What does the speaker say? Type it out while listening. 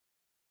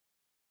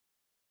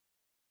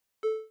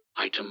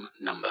Item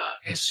number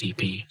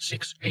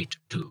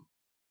SCP-682.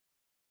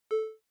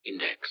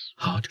 Index: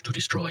 hard to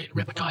destroy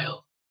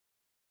reptile.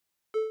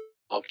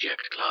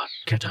 Object class: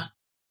 keter.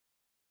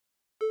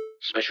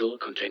 Special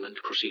containment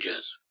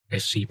procedures: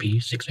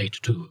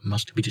 SCP-682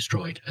 must be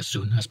destroyed as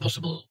soon as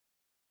possible.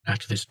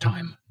 At this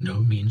time, no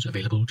means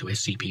available to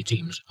SCP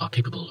teams are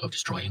capable of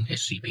destroying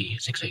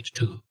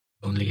SCP-682,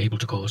 only able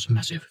to cause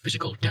massive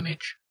physical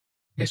damage.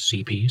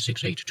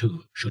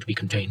 SCP-682 should be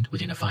contained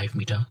within a 5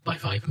 meter by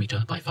 5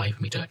 meter by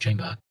 5 meter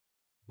chamber,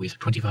 with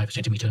 25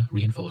 cm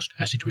reinforced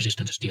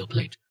acid-resistant steel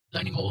plate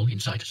lining all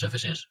inside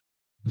surfaces.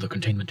 The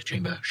containment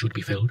chamber should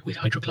be filled with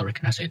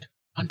hydrochloric acid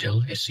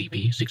until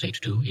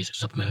SCP-682 is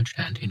submerged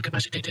and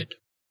incapacitated.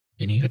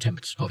 Any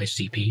attempts of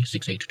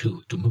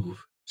SCP-682 to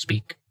move,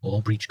 speak,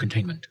 or breach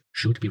containment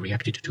should be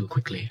reacted to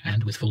quickly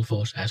and with full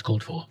force as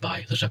called for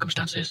by the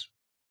circumstances.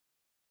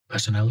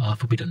 Personnel are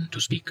forbidden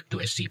to speak to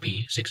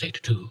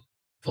SCP-682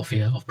 for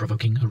fear of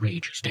provoking a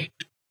rage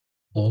state.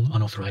 All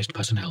unauthorized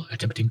personnel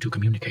attempting to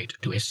communicate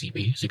to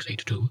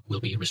SCP-682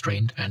 will be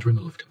restrained and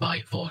removed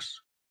by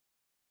force.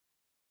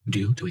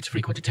 Due to its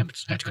frequent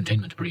attempts at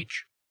containment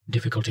breach,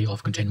 difficulty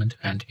of containment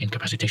and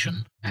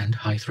incapacitation, and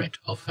high threat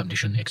of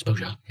Foundation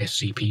exposure,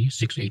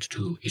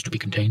 SCP-682 is to be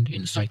contained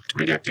in Site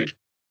Redacted.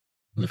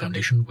 The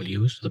Foundation will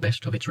use the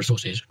best of its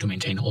resources to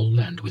maintain all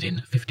land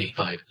within 50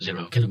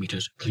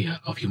 kilometers clear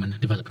of human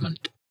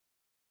development.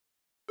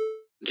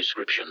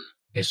 Description: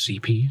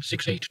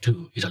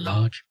 SCP-682 is a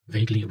large,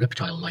 vaguely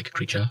reptile-like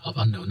creature of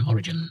unknown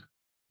origin.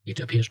 It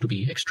appears to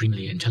be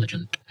extremely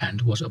intelligent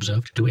and was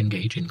observed to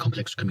engage in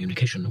complex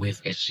communication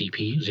with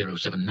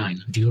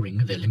SCP-079 during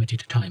their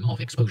limited time of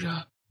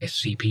exposure.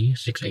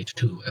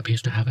 SCP-682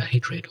 appears to have a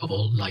hatred of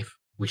all life,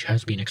 which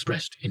has been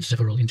expressed in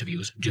several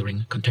interviews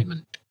during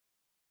containment.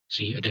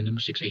 See Addendum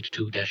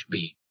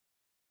 682-B.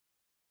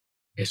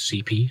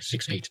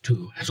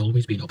 SCP-682 has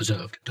always been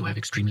observed to have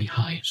extremely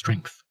high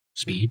strength,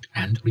 speed,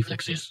 and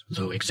reflexes,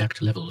 though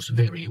exact levels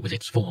vary with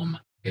its form.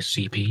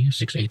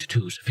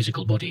 SCP-682's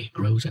physical body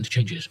grows and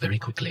changes very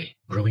quickly,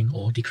 growing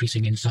or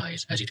decreasing in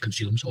size as it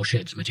consumes or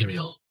sheds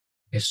material.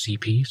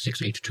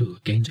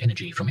 SCP-682 gains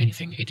energy from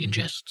anything it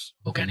ingests,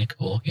 organic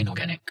or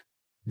inorganic.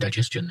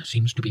 Digestion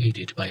seems to be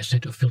aided by a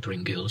set of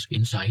filtering gills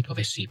inside of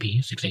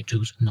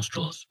SCP-682's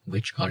nostrils,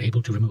 which are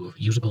able to remove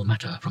usable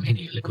matter from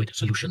any liquid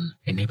solution,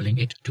 enabling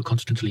it to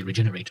constantly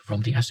regenerate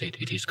from the acid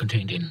it is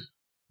contained in.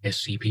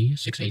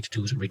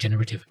 SCP-682's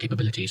regenerative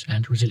capabilities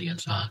and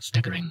resilience are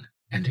staggering,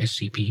 and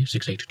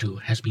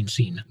SCP-682 has been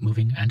seen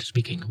moving and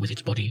speaking with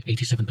its body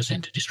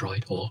 87%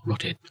 destroyed or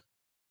rotted.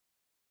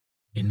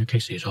 In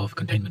cases of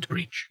containment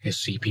breach,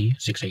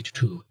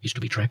 SCP-682 is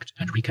to be tracked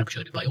and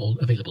recaptured by all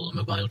available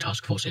mobile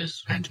task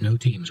forces, and no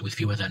teams with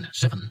fewer than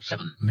 7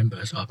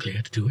 members are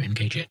cleared to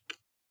engage it.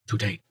 To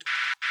date,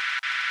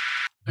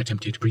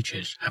 attempted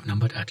breaches have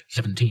numbered at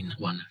 17,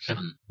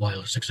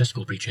 while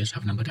successful breaches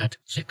have numbered at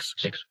 6.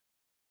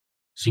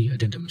 See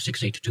Addendum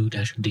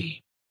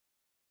 682-D.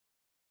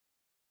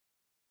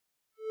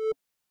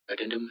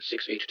 Addendum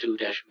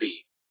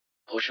 682-B.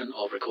 Portion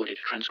of recorded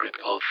transcript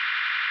of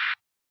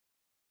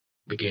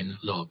Begin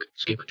log.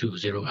 Skip to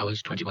 0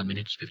 hours 21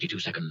 minutes 52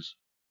 seconds.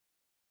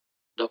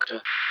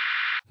 Doctor.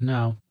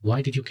 Now,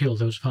 why did you kill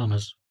those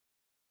farmers?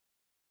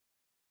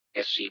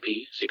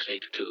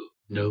 SCP-682.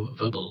 No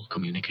verbal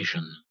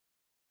communication.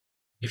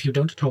 If you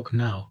don't talk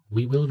now,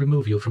 we will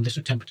remove you from this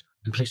attempt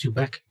and place you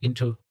back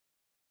into...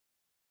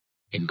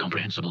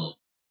 Incomprehensible.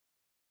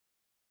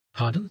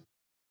 Pardon?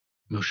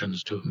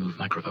 Motions to move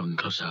microphone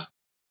closer.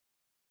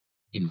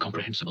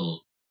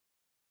 Incomprehensible.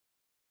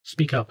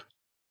 Speak up.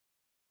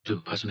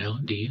 To Personnel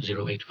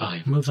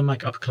D-085. Move the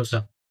mic up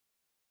closer.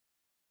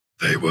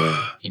 They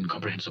were...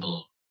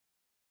 Incomprehensible.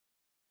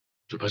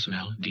 To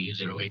Personnel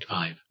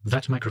D-085.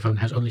 That microphone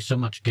has only so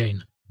much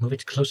gain. Move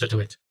it closer to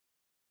it.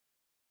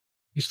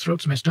 His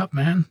throat's messed up,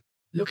 man.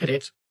 Look at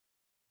it.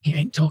 He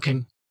ain't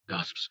talking.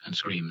 Gasps and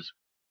screams.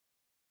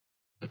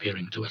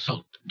 Appearing to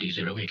assault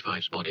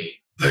D-085's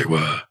body. They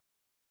were...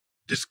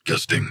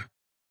 disgusting.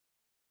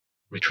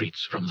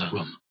 Retreats from the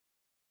room.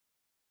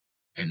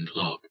 End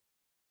log.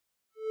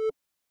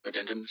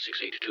 Addendum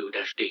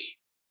 682-D.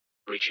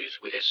 Breaches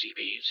with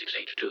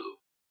SCP-682.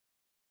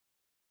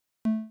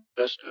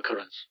 First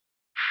occurrence.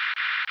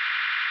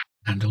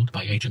 Handled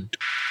by Agent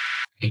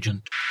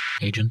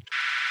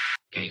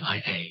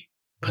KIA.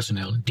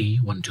 Personnel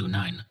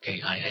D-129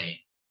 KIA.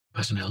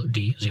 Personnel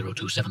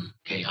D-027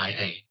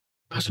 KIA.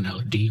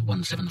 Personnel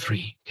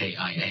D-173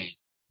 KIA.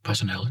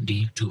 Personnel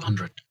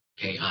D-200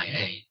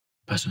 KIA.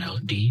 Personnel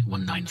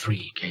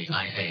D-193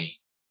 KIA.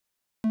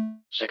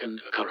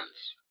 Second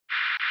occurrence.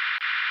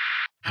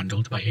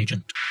 Handled by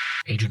Agent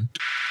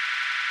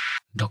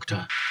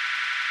Doctor.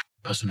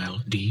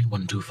 Personnel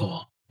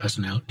D-124.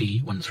 Personnel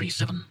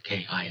D-137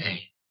 KIA.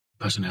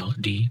 Personnel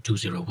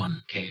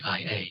D-201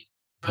 KIA.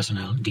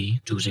 Personnel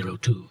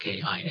D-202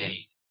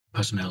 KIA.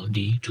 Personnel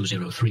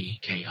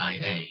D-203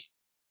 KIA.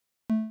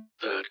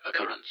 Third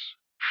occurrence.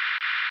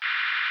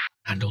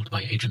 Handled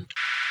by Agent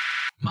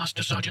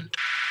Master Sergeant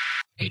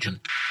KIA.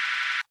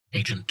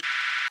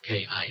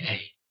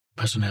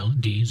 Personnel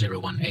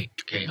D018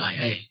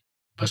 KIA.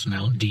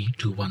 Personnel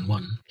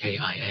D211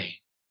 KIA.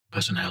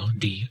 Personnel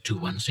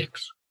D216.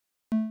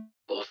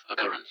 Fourth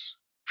occurrence.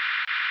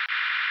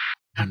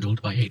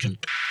 Handled by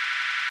Agent,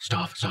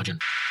 Staff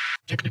Sergeant,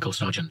 Technical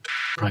Sergeant,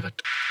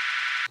 Private,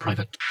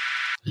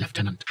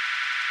 Lieutenant,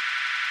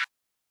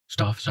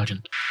 Staff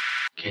Sergeant,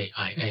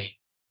 KIA,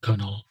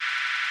 Colonel,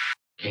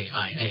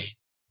 KIA,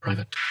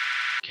 Private,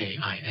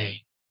 KIA,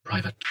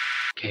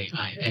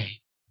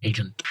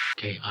 Agent,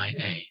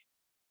 KIA.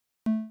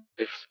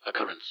 Fifth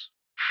occurrence.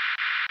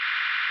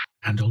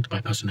 Handled by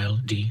Personnel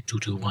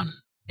D221,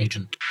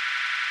 Agent,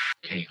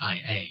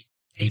 KIA,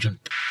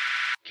 Agent,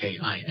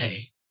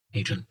 KIA,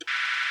 Agent,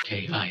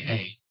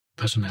 KIA,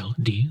 Personnel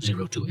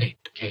D028,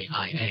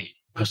 KIA,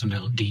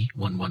 Personnel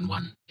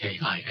D111,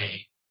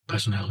 KIA,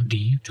 Personnel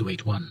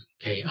D281,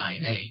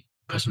 KIA,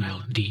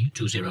 Personnel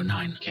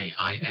D209,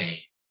 KIA.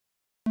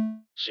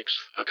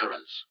 Sixth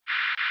occurrence.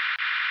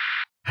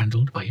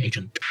 Handled by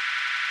Agent,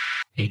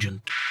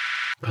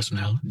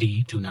 Personnel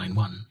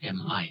D291,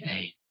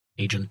 MIA,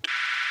 Agent,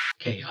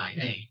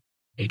 KIA,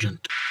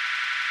 Agent,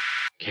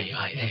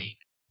 KIA,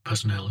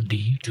 Personnel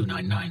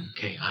D299,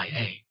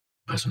 KIA,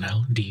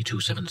 Personnel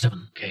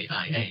D277,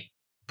 KIA,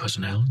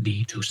 Personnel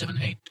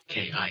D278,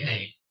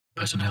 KIA,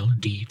 Personnel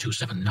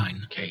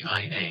D279,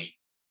 KIA.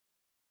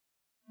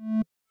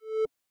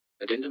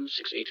 Addendum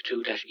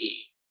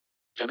 682-E.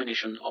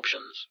 Termination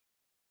options.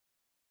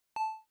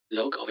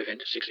 Log of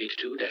Event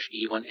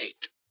 682-E18.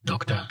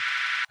 Doctor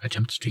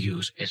attempts to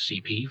use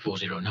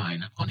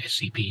SCP-409 on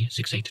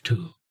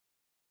SCP-682.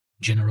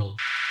 General,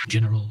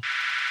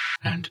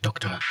 and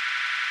Doctor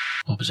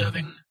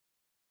observing.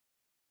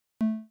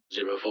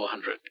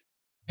 0400.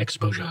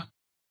 Exposure.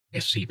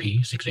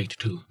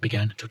 SCP-682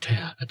 began to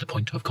tear at the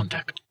point of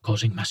contact,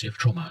 causing massive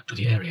trauma to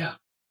the area.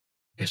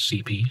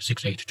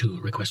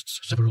 SCP-682 requests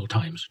several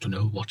times to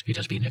know what it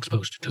has been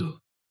exposed to.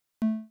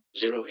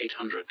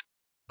 0800.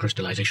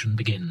 Crystallization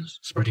begins,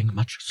 spreading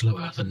much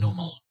slower than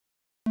normal.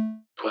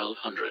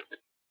 1200.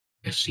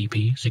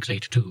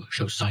 SCP-682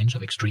 shows signs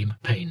of extreme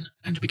pain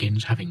and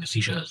begins having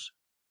seizures.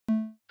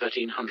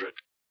 1300.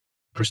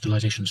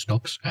 Crystallization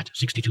stops at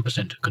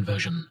 62%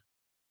 conversion.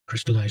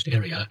 Crystallized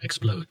area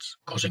explodes,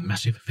 causing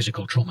massive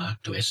physical trauma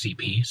to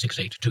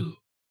SCP-682.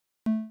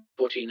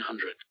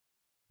 1400.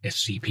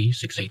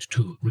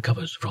 SCP-682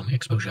 recovers from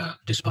exposure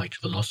despite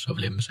the loss of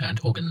limbs and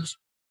organs.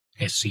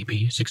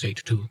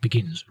 SCP-682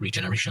 begins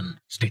regeneration,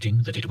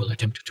 stating that it will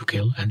attempt to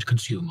kill and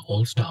consume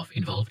all staff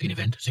involved in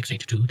Event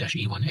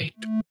 682-E18.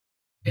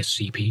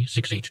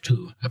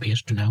 SCP-682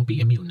 appears to now be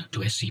immune to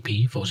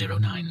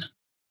SCP-409.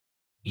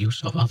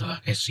 Use of other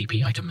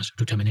SCP items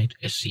to terminate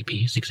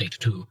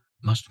SCP-682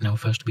 must now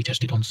first be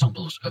tested on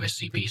samples of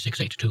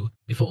SCP-682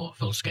 before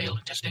full-scale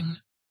testing.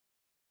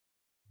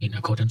 In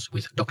accordance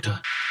with Dr.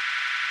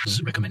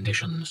 S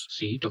recommendations,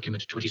 see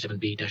Document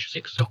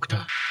 27B-6.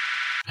 Dr.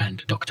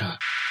 and Dr.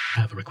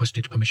 have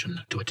requested permission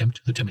to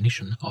attempt the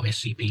termination of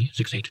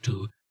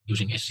SCP-682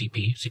 using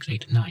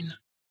SCP-689.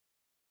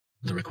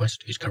 The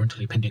request is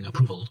currently pending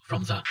approval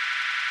from the...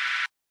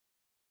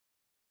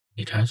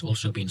 It has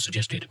also been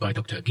suggested by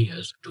Dr.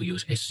 Gears to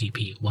use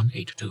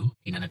SCP-182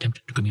 in an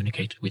attempt to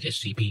communicate with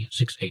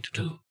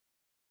SCP-682.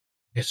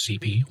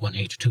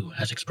 SCP-182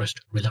 has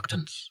expressed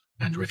reluctance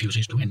and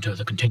refuses to enter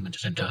the containment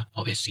center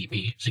of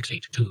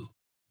SCP-682,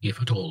 if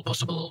at all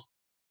possible.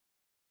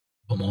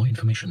 For more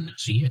information,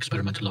 see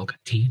Experiment Log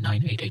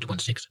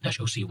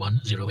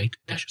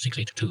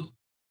T98816-OC108-682.